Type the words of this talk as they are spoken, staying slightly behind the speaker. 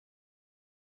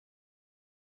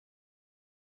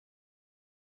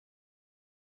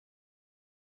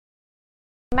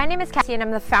My name is Cassie and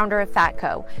I'm the founder of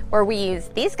Fatco, where we use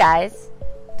these guys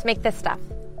to make this stuff.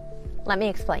 Let me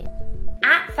explain.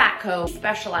 At Fatco, we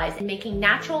specialize in making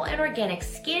natural and organic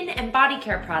skin and body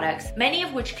care products, many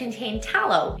of which contain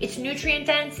tallow. It's nutrient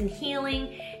dense and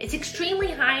healing. It's extremely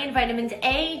high in vitamins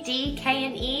A, D, K,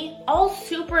 and E, all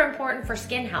super important for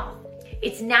skin health.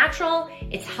 It's natural,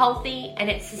 it's healthy, and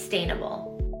it's sustainable.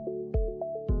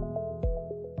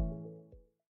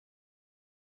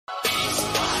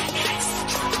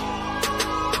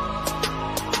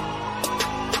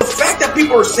 That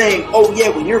people are saying, oh yeah,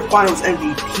 when you're finals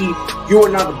MVP, you are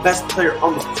now the best player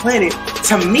on the planet.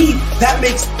 To me, that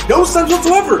makes no sense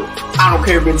whatsoever. I don't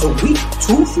care if it's a week,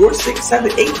 2, 4, 6,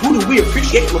 7, 8. Who do we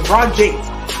appreciate? LeBron James.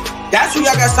 That's who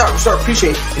y'all gotta start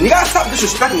appreciating. And you gotta stop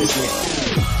disrespecting this man.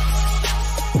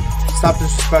 Stop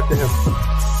disrespecting him.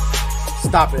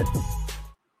 Stop it.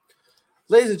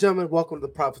 Ladies and gentlemen, welcome to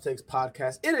the Prideful Takes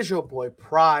podcast. It is your boy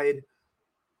Pride.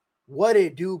 What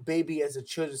it do, baby, as the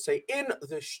children say in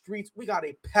the streets. We got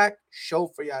a packed show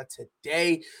for y'all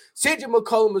today. CJ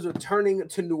McCollum is returning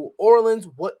to New Orleans.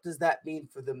 What does that mean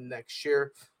for them next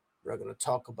year? We're going to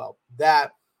talk about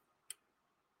that.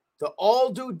 The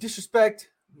all due disrespect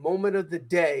moment of the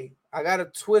day. I got a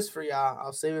twist for y'all.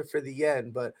 I'll save it for the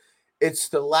end, but it's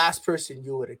the last person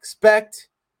you would expect.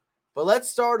 But let's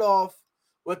start off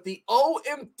with the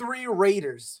 0-3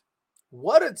 Raiders.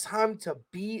 What a time to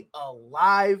be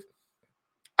alive.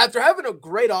 After having a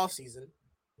great offseason,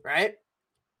 right?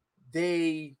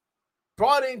 They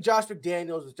brought in Josh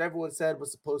McDaniels, which everyone said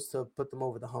was supposed to put them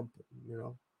over the hump. You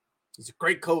know, he's a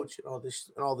great coach and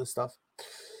all this stuff.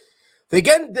 They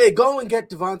go and get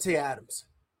Davante Adams.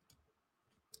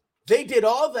 They did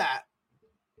all that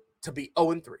to be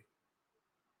 0-3.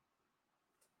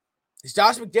 Is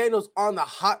Josh McDaniels on the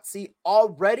hot seat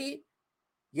already?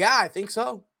 Yeah, I think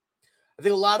so. I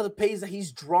think a lot of the plays that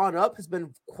he's drawn up has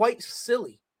been quite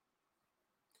silly.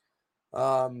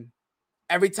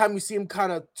 Every time you see him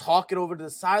kind of talking over to the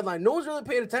sideline, no one's really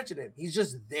paying attention to him. He's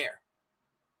just there.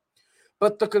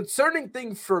 But the concerning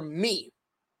thing for me,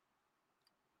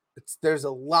 there's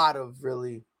a lot of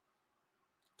really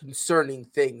concerning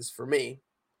things for me.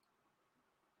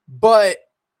 But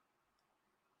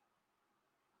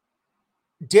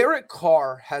Derek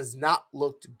Carr has not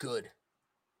looked good.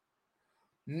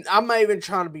 I'm not even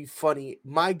trying to be funny.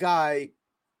 My guy,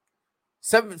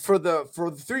 7 for the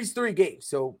 3 games.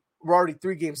 So we're already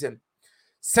 3 games in.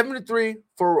 7-3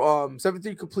 for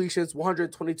 73 completions,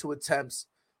 122 attempts.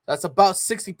 That's about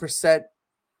 60%.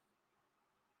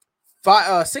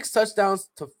 6 touchdowns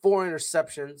to 4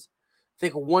 interceptions. I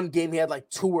think one game he had like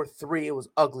 2 or 3. It was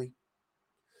ugly.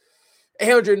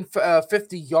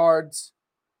 850 yards.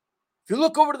 If you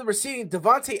look over to the receiving,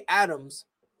 Davante Adams,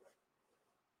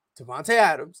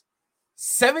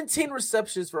 17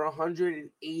 receptions for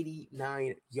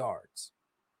 189 yards.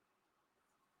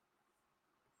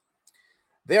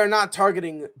 They are not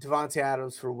targeting Davante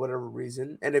Adams for whatever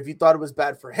reason. And if you thought it was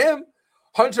bad for him,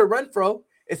 Hunter Renfrow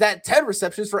is at 10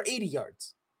 receptions for 80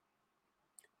 yards.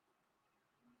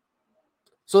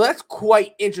 So that's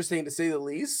quite interesting to say the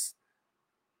least.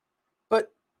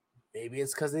 But maybe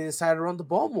it's because they decided to run the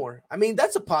ball more. I mean,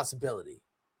 that's a possibility,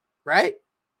 right?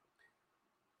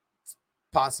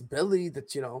 Possibility that,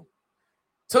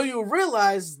 till you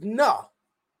realize, no,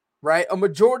 right? A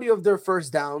majority of their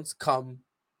first downs come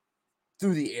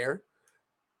through the air.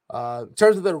 In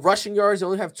terms of their rushing yards, they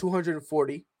only have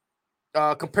 240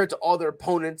 compared to all their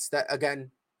opponents. That,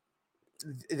 again,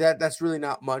 that's really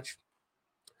not much.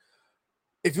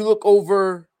 If you look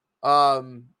over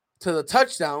to the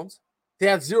touchdowns, they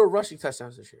have 0 rushing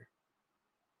touchdowns this year.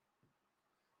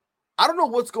 I don't know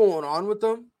what's going on with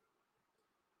them.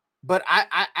 But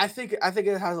I think it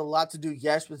has a lot to do,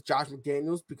 yes, with Josh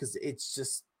McDaniels, because it's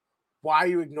just, why are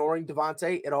you ignoring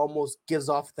Davante? It almost gives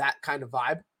off that kind of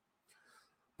vibe.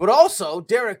 But also,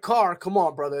 Derek Carr, come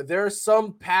on, brother. There are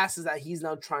some passes that he's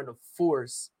now trying to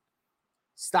force.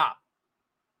 Stop.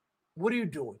 What are you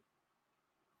doing?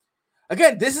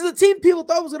 Again, this is a team people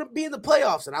thought was going to be in the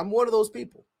playoffs, and I'm one of those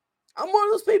people. I was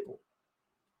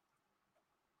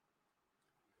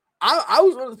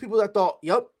one of those people that thought,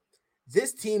 yep,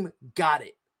 this team got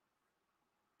it.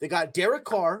 They got Derek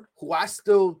Carr, who I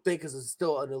still think is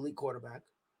still an elite quarterback.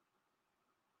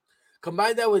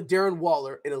 Combine that with Darren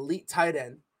Waller, an elite tight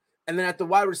end. And then at the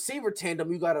wide receiver tandem,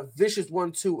 you got a vicious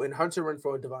 1-2 in Hunter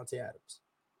Renfrow and Davante Adams.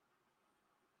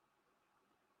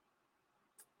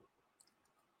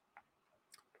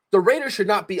 The Raiders should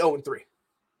not be 0-3.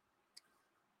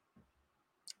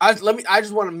 I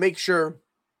just want to make sure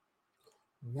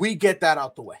we get that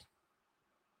out the way.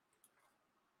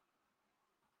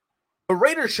 The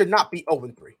Raiders should not be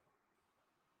 0-3.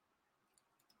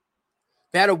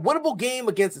 They had a winnable game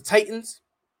against the Titans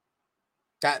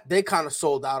that they kind of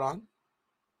sold out on.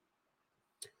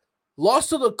 Lost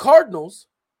to the Cardinals,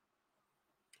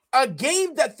 a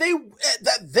game that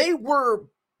they were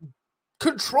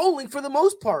controlling for the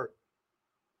most part.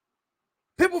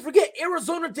 People forget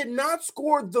Arizona did not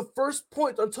score the first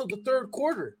point until the third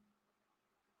quarter.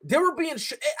 They were being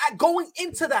going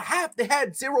into the half. They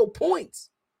had 0 points.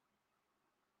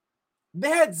 They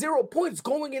had 0 points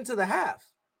going into the half.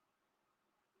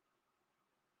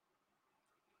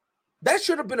 That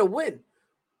should have been a win,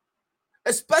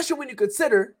 especially when you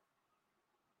consider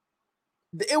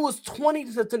it was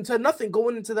 20 to nothing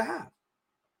going into the half.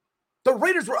 The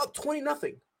Raiders were up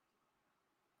 20-0.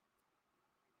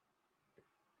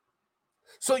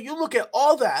 So you look at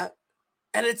all that,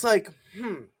 and it's like,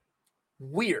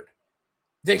 weird.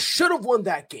 They should have won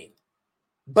that game,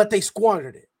 but they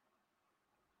squandered it.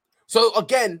 So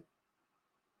again,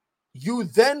 you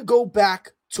then go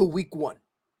back to week 1,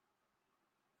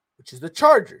 which is the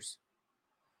Chargers,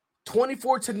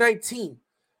 24-19.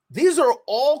 These are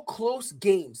all close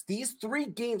games. These 3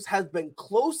 games have been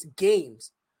close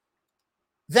games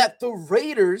that the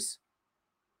Raiders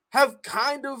have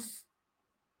kind of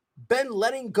been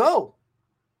letting go.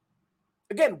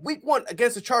 Again, week 1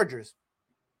 against the Chargers.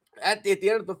 At the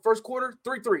end of the first quarter,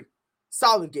 3-3.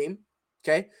 Solid game.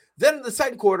 Okay. Then in the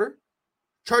second quarter,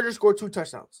 Chargers scored 2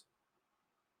 touchdowns.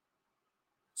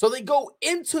 So they go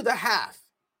into the half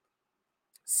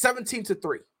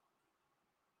 17-3.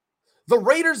 The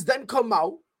Raiders then come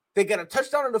out. They get a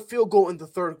touchdown and a field goal in the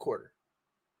third quarter.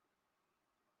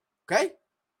 Okay?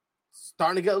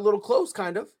 Starting to get a little close,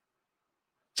 kind of.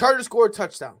 Chargers score a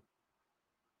touchdown.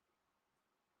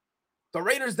 The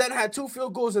Raiders then had 2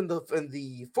 field goals in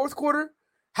the fourth quarter,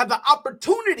 had the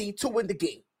opportunity to win the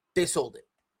game. They sold it.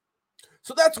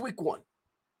 So that's week 1.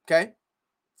 Okay?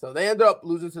 So they ended up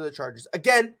losing to the Chargers.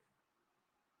 Again,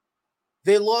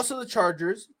 they lost to the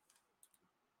Chargers.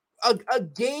 A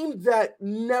game that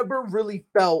never really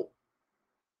felt,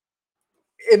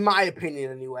 in my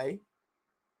opinion anyway,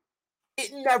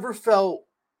 it never felt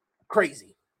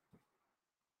crazy.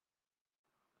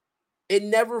 It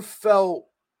never felt,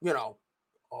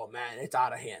 oh man, it's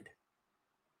out of hand.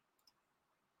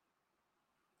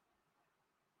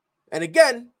 And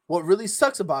again, what really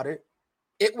sucks about it,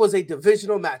 it was a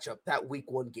divisional matchup, that week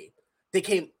 1 game. They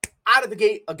came out of the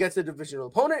gate against a divisional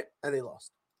opponent, and they lost.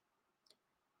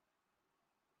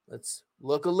 Let's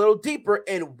look a little deeper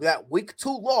in that week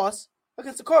 2 loss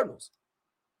against the Cardinals.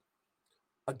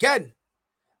 Again,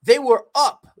 they were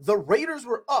up. The Raiders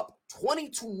were up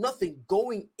 20-0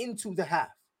 going into the half.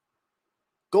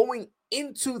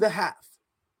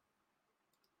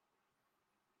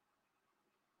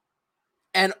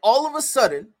 And all of a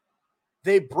sudden,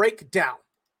 they break down.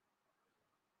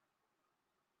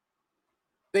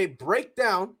 And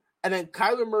then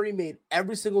Kyler Murray made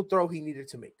every single throw he needed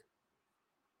to make.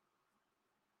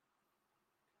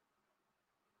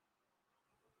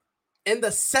 In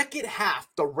the second half,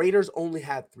 the Raiders only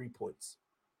had 3 points.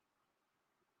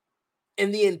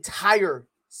 In the entire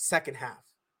second half.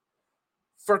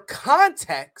 For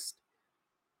context,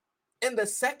 in the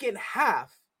second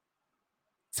half,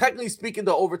 technically speaking,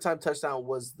 the overtime touchdown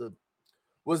was the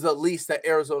least that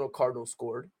Arizona Cardinals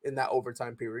scored in that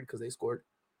overtime period because they scored.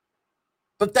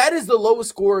 But that is the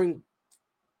lowest scoring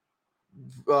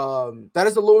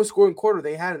quarter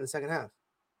they had in the second half.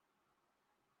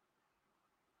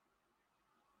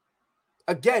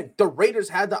 Again, the Raiders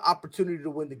had the opportunity to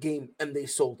win the game, and they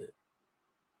sold it.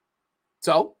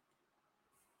 So,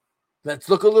 let's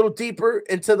look a little deeper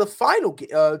into the final.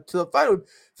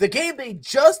 The game they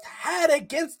just had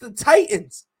against the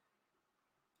Titans.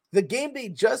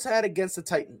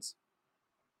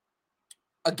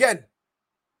 Again,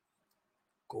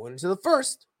 going into the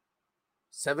first,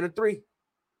 7-3.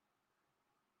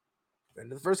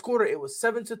 End of the first quarter, it was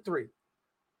 7-3.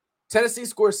 Tennessee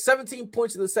scores 17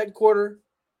 points in the second quarter.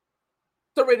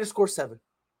 The Raiders score 7.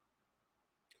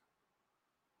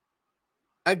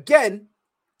 Again,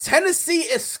 Tennessee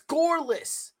is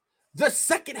scoreless the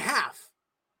second half.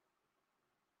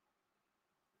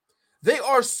 They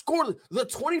are scoreless. The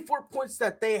 24 points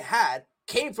that they had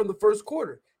came from the first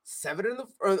quarter. 7 in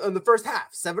the first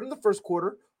half. 7 in the first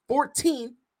quarter.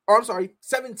 17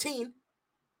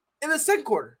 in the second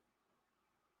quarter.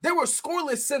 They were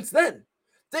scoreless since then.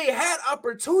 They had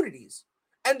opportunities,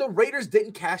 and the Raiders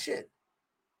didn't cash in.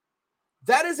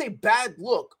 That is a bad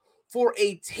look for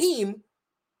a team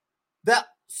that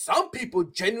some people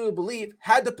genuinely believe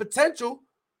had the potential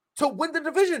to win the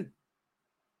division.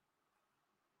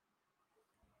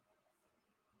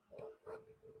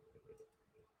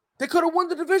 They could have won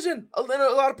the division in a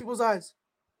lot of people's eyes.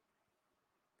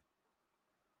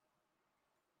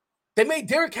 They made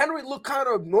Derrick Henry look kind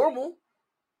of normal.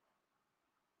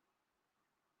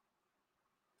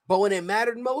 But when it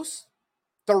mattered most,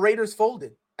 the Raiders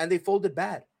folded, and they folded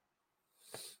bad.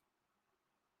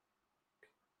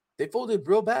 They folded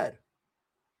real bad.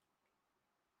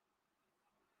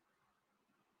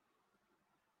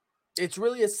 It's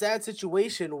really a sad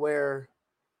situation where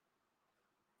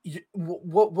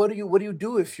what do you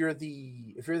do if you're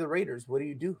the Raiders? What do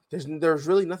you do? There's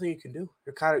really nothing you can do.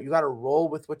 You got to roll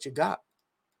with what you got.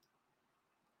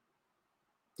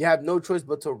 You have no choice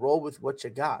but to roll with what you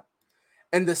got.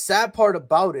 And the sad part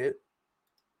about it,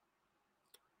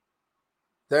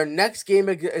 their next game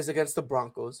is against the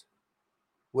Broncos,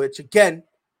 which again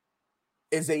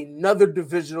is another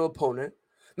divisional opponent.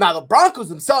 Now, the Broncos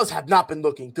themselves have not been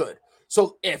looking good.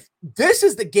 So if this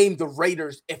is the game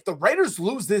if the Raiders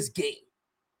lose this game,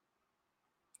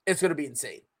 it's going to be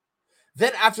insane.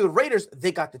 Then after the Raiders,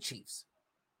 they got the Chiefs.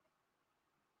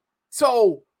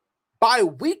 So by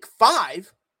week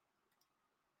 5,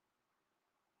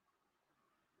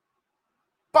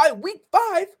 three of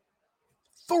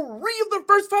the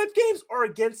first 5 games are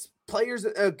against players,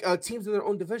 teams in their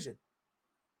own division.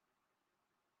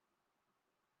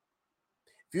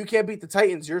 If you can't beat the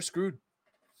Titans, you're screwed.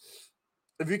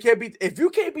 If you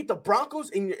can't beat the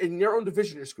Broncos in your own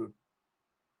division, you're screwed.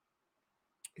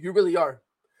 You really are.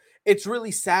 It's really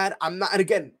sad. I'm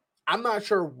not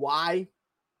sure why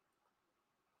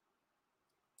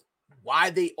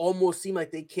they almost seem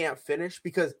like they can't finish,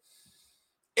 because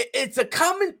it's a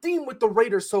common theme with the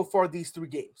Raiders so far these 3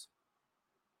 games.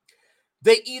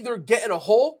 They either get in a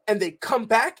hole and they come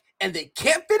back and they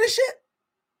can't finish it,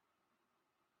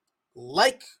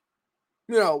 like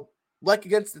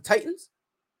against the Titans,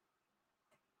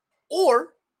 or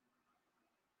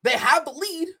they have the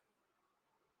lead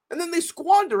and then they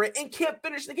squander it and can't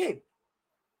finish the game,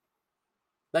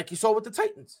 like you saw with the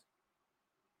Titans.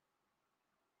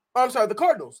 Oh, I'm sorry, the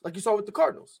Cardinals, like you saw with the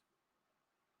Cardinals.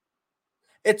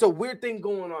 It's a weird thing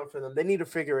going on for them. They need to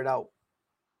figure it out.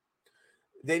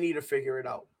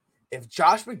 If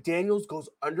Josh McDaniels goes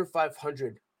under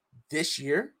 500 this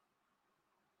year,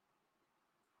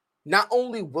 not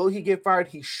only will he get fired,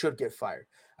 he should get fired.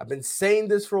 I've been saying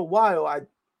this for a while. I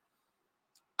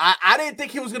didn't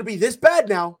think he was going to be this bad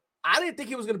now. I didn't think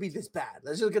he was going to be this bad.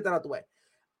 Let's just get that out the way.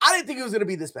 I didn't think he was going to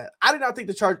be this bad. I did not think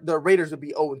the Raiders would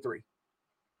be 0-3.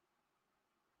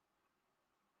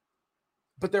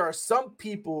 But there are some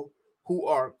people who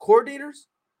are coordinators,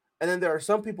 and then there are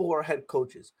some people who are head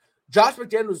coaches. Josh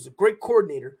McDaniels is a great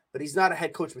coordinator, but he's not a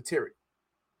head coach material.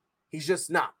 He's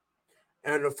just not.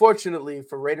 And unfortunately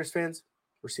for Raiders fans,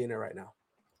 we're seeing it right now.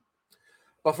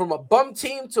 But from a bum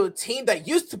team to a team that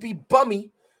used to be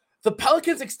bummy, the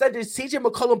Pelicans extended CJ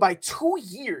McCollum by 2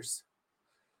 years,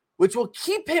 which will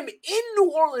keep him in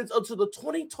New Orleans until the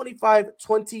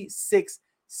 2025-26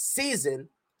 season.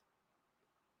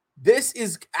 This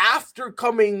is after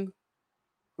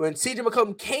when CJ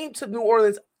McCollum came to New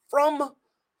Orleans from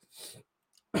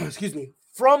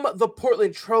the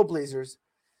Portland Trailblazers.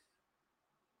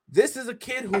 This is a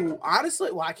kid who, honestly,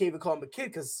 I can't even call him a kid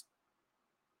because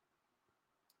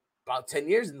about 10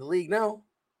 years in the league now,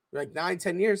 like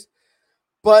 9-10 years.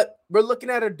 But we're looking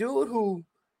at a dude who,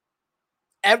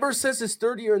 ever since his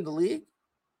 3rd year in the league,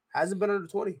 hasn't been under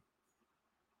 20.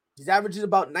 He's averaging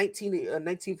about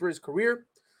 19 for his career.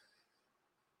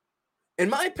 In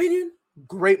my opinion,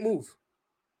 great move.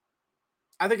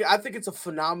 I think it's a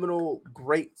phenomenal,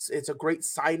 it's a great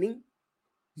signing.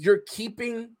 You're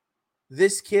keeping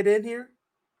this kid in here.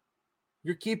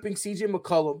 You're keeping CJ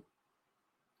McCollum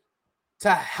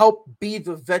to help be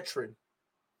the veteran.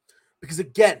 Because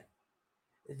again,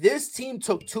 this team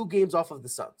took 2 games off of the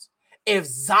Suns. If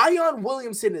Zion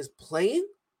Williamson is playing,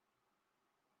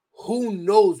 who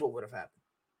knows what would have happened.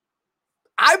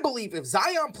 I believe if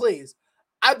Zion plays,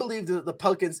 I believe the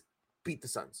Pelicans beat the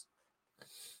Suns.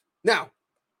 Now,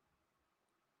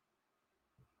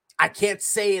 I can't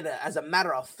say it as a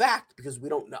matter of fact because we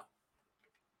don't know.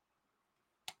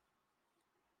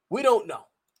 We don't know.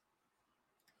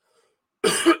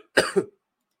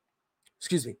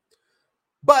 Excuse me.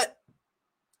 But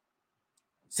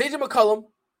CJ McCollum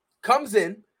comes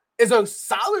in, is a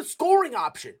solid scoring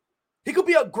option. He could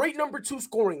be a great number 2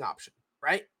 scoring option,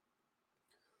 right?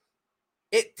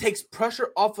 It takes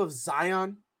pressure off of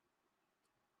Zion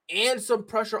and some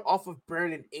pressure off of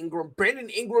Brandon Ingram. Brandon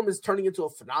Ingram is turning into a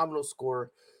phenomenal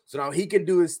scorer. So now he can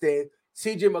do his thing.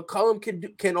 CJ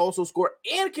McCollum can also score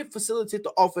and can facilitate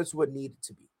the offense when he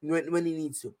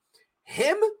needs to.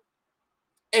 Him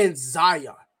and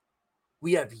Zion,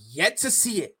 we have yet to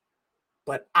see it,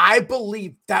 but I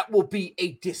believe that will be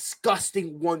a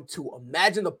disgusting 1-2.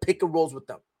 Imagine the pick and rolls with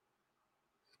them.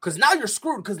 Because now you're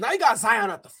screwed. Because now you got Zion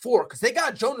at the 4. Because they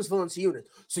got Jonas Valanciunas.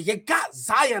 So you got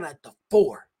Zion at the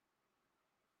 4.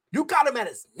 You got him at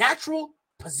his natural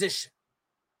position.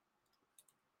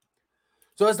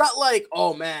 So it's not like,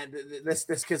 oh man,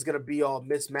 this kid's gonna be all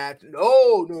mismatched. No.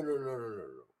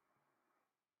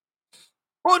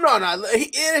 Oh no,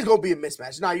 it is gonna be a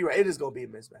mismatch. No, you're right. It is gonna be a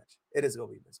mismatch. It's gonna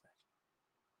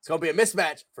be a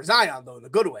mismatch for Zion though, in a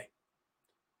good way,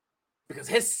 because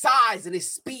his size and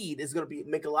his speed is gonna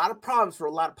make a lot of problems for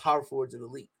a lot of power forwards in the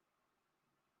league.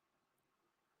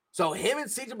 So him and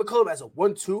CJ McCollum as a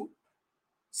 1-2.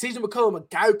 CJ McCollum, a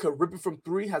guy who can rip it from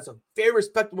 3, has a very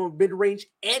respectable mid-range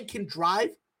and can drive,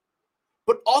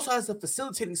 but also has the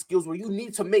facilitating skills where you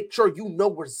need to make sure you know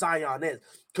where Zion is.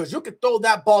 Because you can throw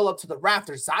that ball up to the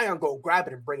rafters, Zion go grab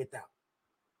it and bring it down.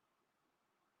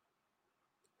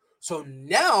 So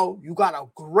now you got a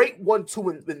great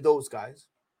 1-2 in those guys.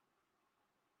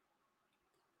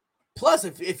 Plus,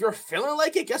 if you're feeling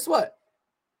like it, guess what?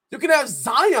 You can have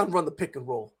Zion run the pick and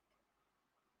roll.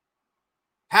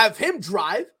 Have him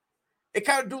drive and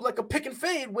kind of do like a pick and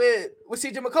fade with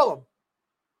CJ McCollum.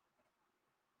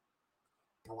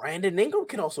 Brandon Ingram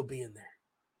can also be in there.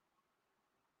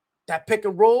 That pick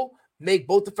and roll, make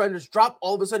both defenders drop.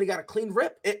 All of a sudden, you got a clean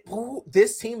rip.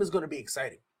 This team is going to be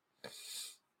exciting.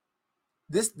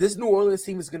 This New Orleans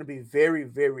team is going to be very,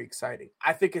 very exciting.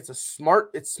 I think it's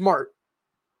smart. It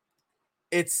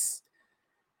is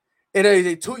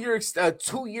a 2-year,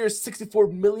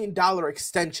 $64 million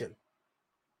extension.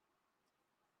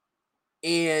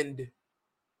 And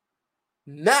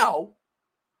now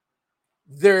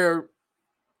their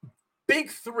big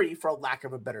 3, for lack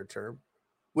of a better term,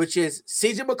 which is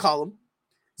CJ McCollum,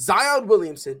 Zion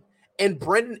Williamson, and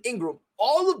Brandon Ingram,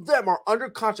 all of them are under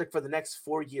contract for the next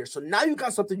 4 years. So now you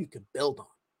got something you can build on.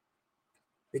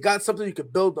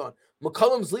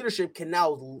 McCollum's leadership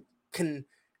can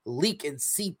leak and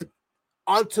seep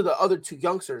onto the other 2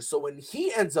 youngsters. So when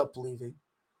he ends up leaving,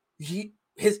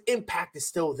 his impact is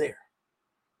still there.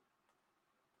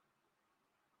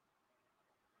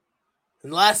 In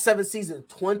the last 7 seasons,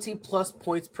 20-plus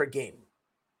points per game.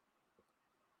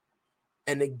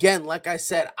 And again, like I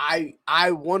said, I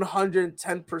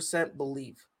 110%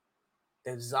 believe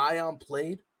if Zion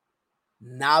played,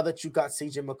 now that you got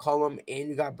CJ McCollum and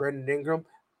you got Brandon Ingram,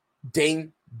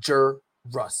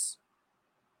 dangerous.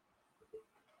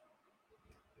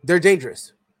 They're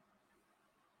dangerous.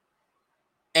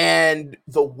 And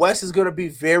the West is going to be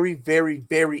very, very,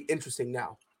 very interesting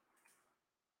now.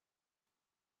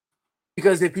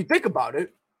 Because if you think about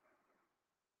it,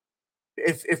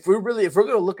 if we're going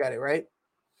to look at it, right?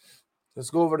 Let's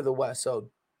go over to the West. So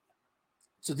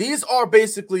these are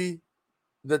basically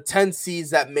the 10 seeds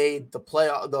that made the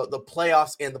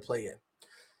playoffs and the play-in.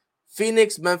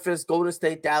 Phoenix, Memphis, Golden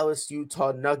State, Dallas,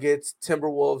 Utah, Nuggets,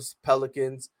 Timberwolves,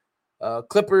 Pelicans,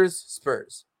 Clippers,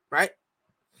 Spurs, right?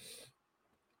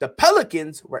 The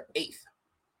Pelicans were 8th.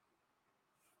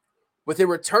 With a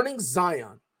returning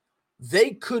Zion,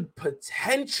 they could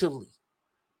potentially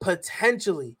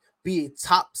be a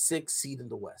top 6 seed in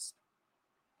the West.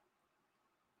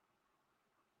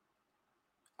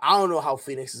 I don't know how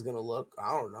Phoenix is going to look.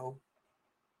 I don't know.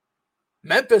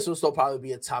 Memphis will still probably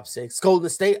be a top 6. Golden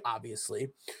State, obviously.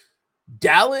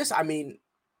 Dallas, I mean,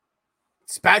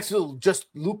 it's back to just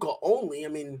Luka only. I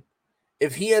mean,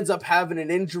 if he ends up having an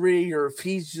injury or if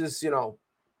he's just,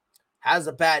 has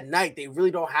a bad night, they really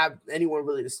don't have anyone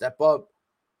really to step up.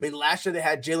 I mean, last year they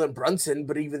had Jalen Brunson,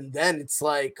 but even then, it's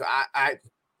like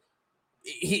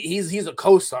he's a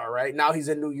co-star, right? Now he's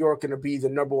in New York and to be the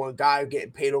number 1 guy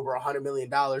getting paid over $100 million.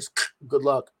 Good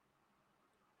luck.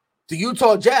 The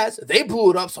Utah Jazz, they blew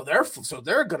it up, so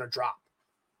they're gonna drop.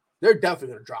 They're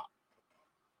definitely gonna drop.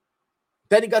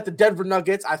 Then you got the Denver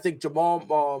Nuggets. I think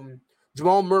Jamal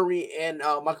Murray and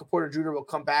Michael Porter Jr. will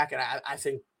come back, and I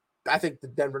think the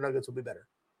Denver Nuggets will be better.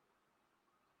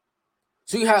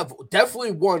 So you have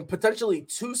definitely 1, potentially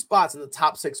 2 spots in the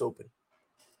top 6 open.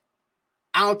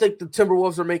 I don't think the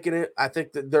Timberwolves are making it. I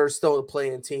think that they're still a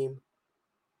play-in team.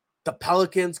 The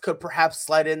Pelicans could perhaps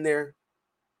slide in there.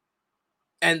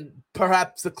 And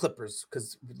perhaps the Clippers,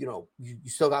 because, you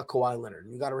still got Kawhi Leonard.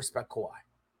 And you got to respect Kawhi.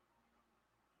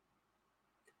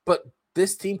 But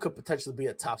this team could potentially be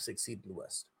a top 6 seed in the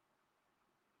West.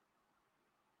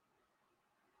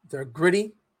 They're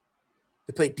gritty.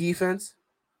 They play defense.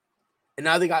 And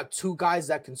now they got 2 guys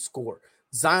that can score.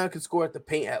 Zion can score at the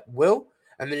paint at will.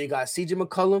 And then you got CJ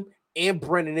McCollum and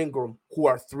Brandon Ingram, who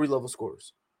are 3-level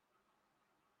scorers.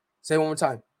 Say it one more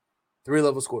time.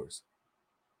 3-level scorers.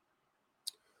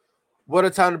 What a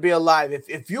time to be alive.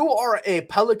 If you are a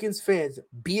Pelicans fan,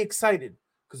 be excited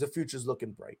because the future's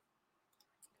looking bright.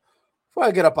 Before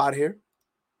I get up out of here,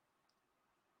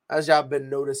 as y'all been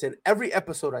noticing, every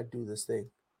episode I do this thing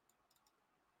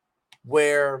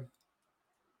where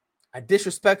I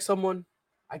disrespect someone,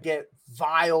 I get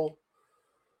vile,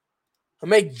 I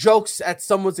make jokes at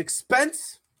someone's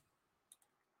expense.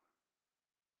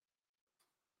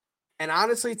 And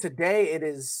honestly, today it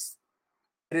is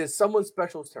someone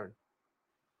special's turn.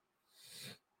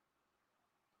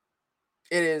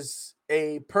 It is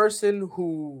a person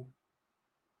who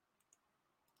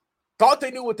thought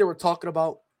they knew what they were talking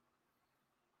about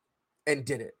and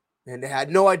did it. And they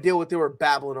had no idea what they were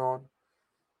babbling on.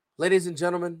 Ladies and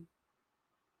gentlemen,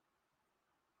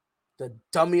 the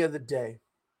dummy of the day.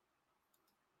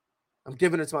 I'm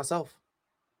giving it to myself.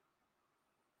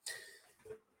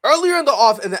 Earlier in the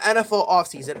NFL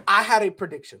offseason, I had a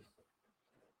prediction.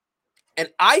 And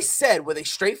I said with a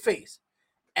straight face,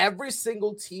 every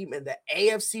single team in the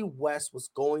AFC West was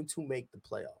going to make the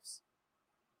playoffs.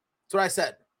 That's what I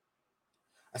said.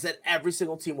 I said every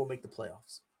single team will make the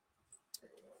playoffs.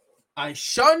 I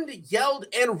shunned, yelled,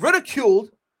 and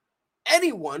ridiculed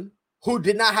anyone who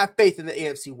did not have faith in the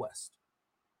AFC West.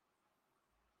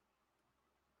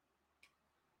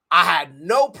 I had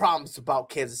no problems about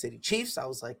Kansas City Chiefs. I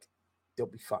was like, they'll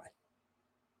be fine.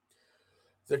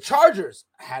 The Chargers,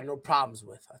 I had no problems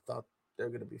with. I thought they're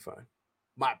going to be fine.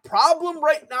 My problem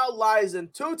right now lies in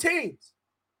two teams.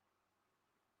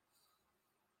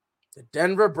 The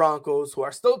Denver Broncos, who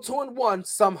are still 2-1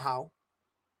 somehow,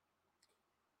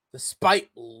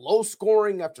 despite low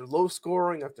scoring after low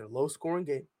scoring after low scoring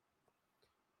game.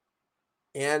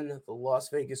 And the Las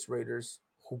Vegas Raiders,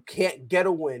 who can't get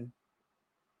a win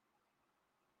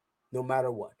no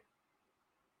matter what.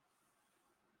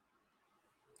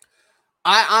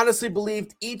 I honestly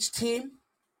believed each team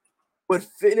would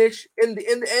finish in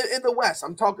the West.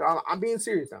 I'm being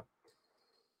serious now.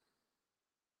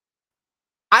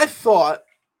 I thought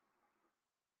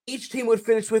each team would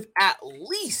finish with at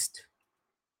least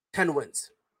 10 wins.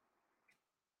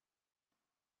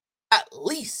 At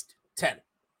least 10.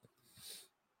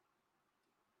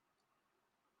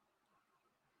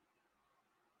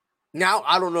 Now,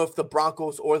 I don't know if the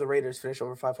Broncos or the Raiders finish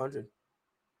over 500.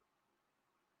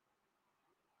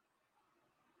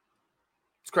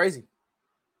 It's crazy.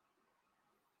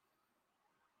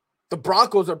 The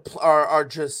Broncos are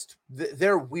just,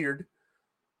 they're weird,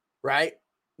 right?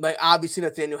 Like, obviously,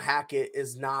 Nathaniel Hackett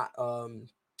is not,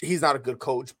 he's not a good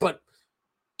coach, but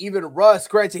even Russ,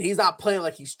 granted, he's not playing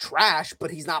like he's trash, but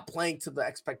he's not playing to the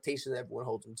expectations everyone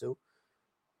holds him to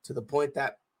the point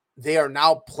that they are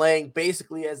now playing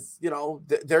basically as,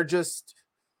 they're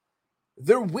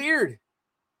weird.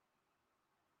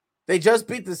 They just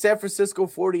beat the San Francisco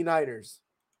 49ers.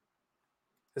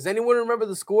 Does anyone remember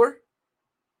the score?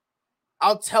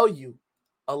 I'll tell you,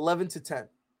 11-10.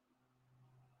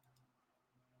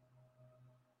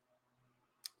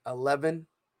 11-10.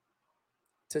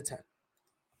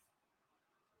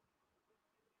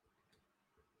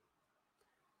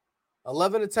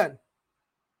 11-10.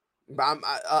 I'm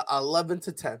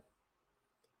 11-10.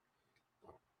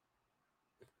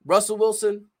 Russell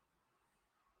Wilson,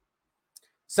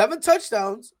 2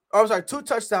 touchdowns,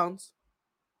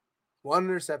 1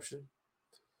 interception.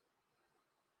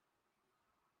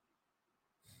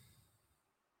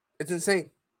 It's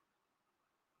insane.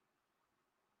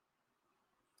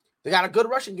 They got a good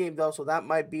rushing game, though, so that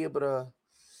might be able to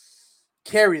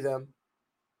carry them.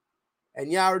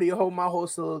 And yeah, I already hold my whole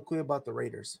soliloquy about the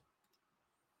Raiders.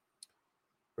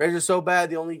 Raiders are so bad,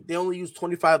 they only use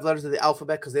 25 letters of the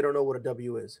alphabet because they don't know what a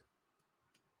W is.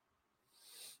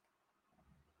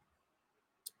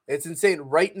 It's insane.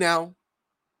 Right now,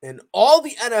 in all of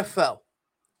the NFL,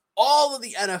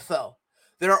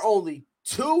 there are only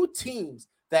 2 teams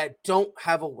that don't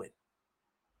have a win.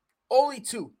 Only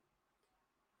 2.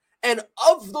 And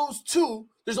of those 2,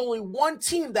 there's only 1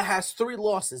 team that has 3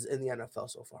 losses in the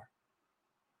NFL so far.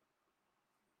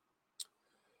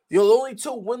 The only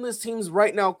 2 winless teams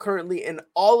right now currently in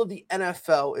all of the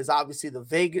NFL is obviously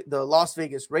the Las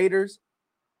Vegas Raiders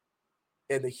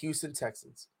and the Houston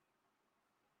Texans.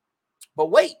 But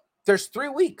wait, there's 3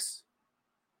 weeks.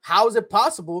 How is it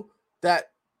possible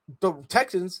that the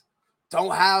Texans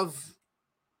don't have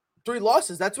 3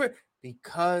 losses? That's weird.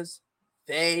 Because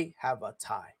they have a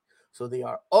tie. So they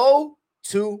are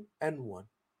 0-2-1.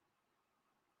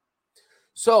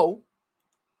 So,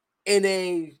 in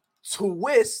a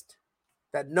twist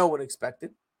that no one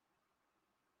expected,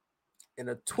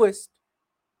 the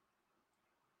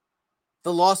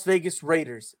Las Vegas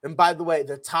Raiders, and by the way,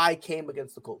 the tie came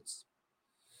against the Colts.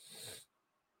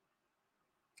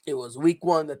 It was week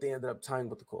 1 that they ended up tying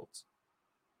with the Colts.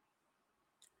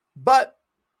 But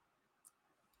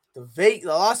The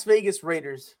Las Vegas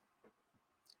Raiders.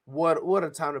 What a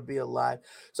time to be alive.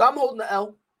 So I'm holding the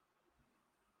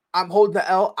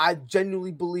L. I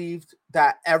genuinely believed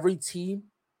that every team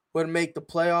would make the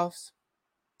playoffs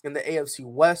in the AFC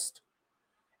West.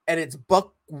 And it's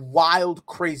buck wild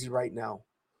crazy right now.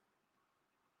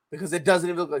 Because it doesn't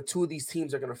even look like two of these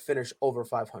teams are going to finish over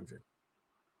 500.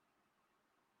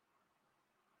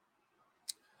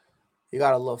 You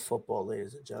got to love football,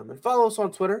 ladies and gentlemen. Follow us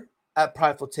on Twitter at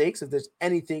Prideful Takes. If there's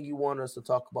anything you want us to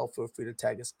talk about, feel free to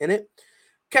tag us in it.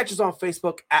 Catch us on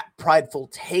Facebook at Prideful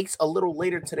Takes. A little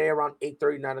later today, around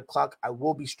 8:30, 9 o'clock, I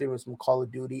will be streaming some Call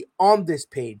of Duty on this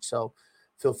page. So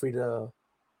feel free to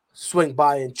swing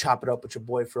by and chop it up with your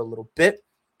boy for a little bit.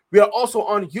 We are also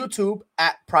on YouTube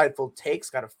at Prideful Takes.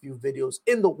 Got a few videos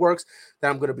in the works that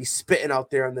I'm going to be spitting out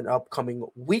there in the upcoming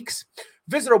weeks.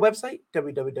 Visit our website,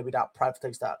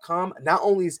 www.pridefultakes.com. Not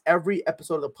only is every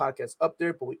episode of the podcast up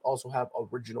there, but we also have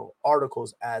original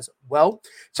articles as well.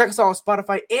 Check us out on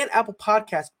Spotify and Apple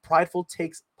Podcasts, Prideful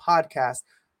Takes Podcast,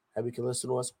 and we can listen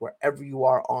to us wherever you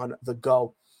are on the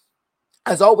go.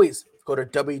 As always, go to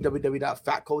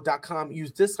www.fatco.com.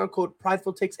 Use discount code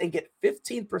Prideful Takes and get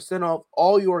 15% off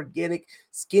all your organic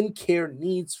skincare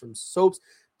needs, from soaps,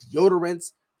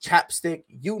 deodorants, chapstick,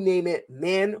 you name it.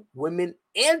 Men, women,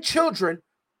 and children,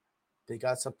 they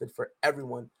got something for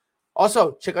everyone.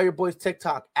 Also, check out your boy's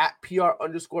TikTok at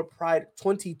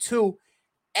PR_Pride22.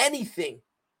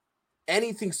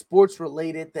 Anything sports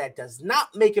related that does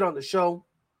not make it on the show,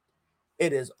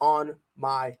 it is on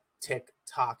my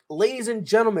TikTok. Ladies and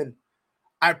gentlemen,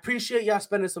 I appreciate y'all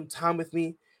spending some time with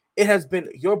me. It has been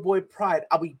your boy Pride.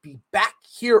 I will be back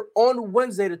here on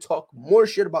Wednesday to talk more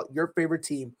shit about your favorite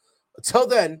team. Until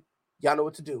then, y'all know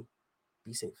what to do.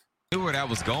 Be safe. Knew where that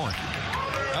was going.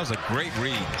 That was a great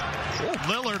read. Oh,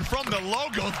 Lillard from the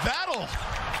logo. That'll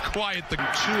quiet the 2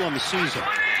 on the season.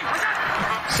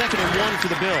 2nd and 1 for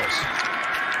the Bills.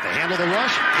 They handle the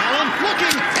rush. Allen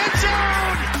looking. End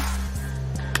zone.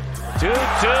 To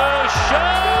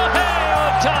Shohei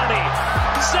Ohtani.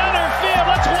 Center field.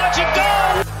 Let's watch it go.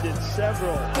 Did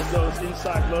several of those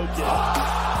inside low kicks.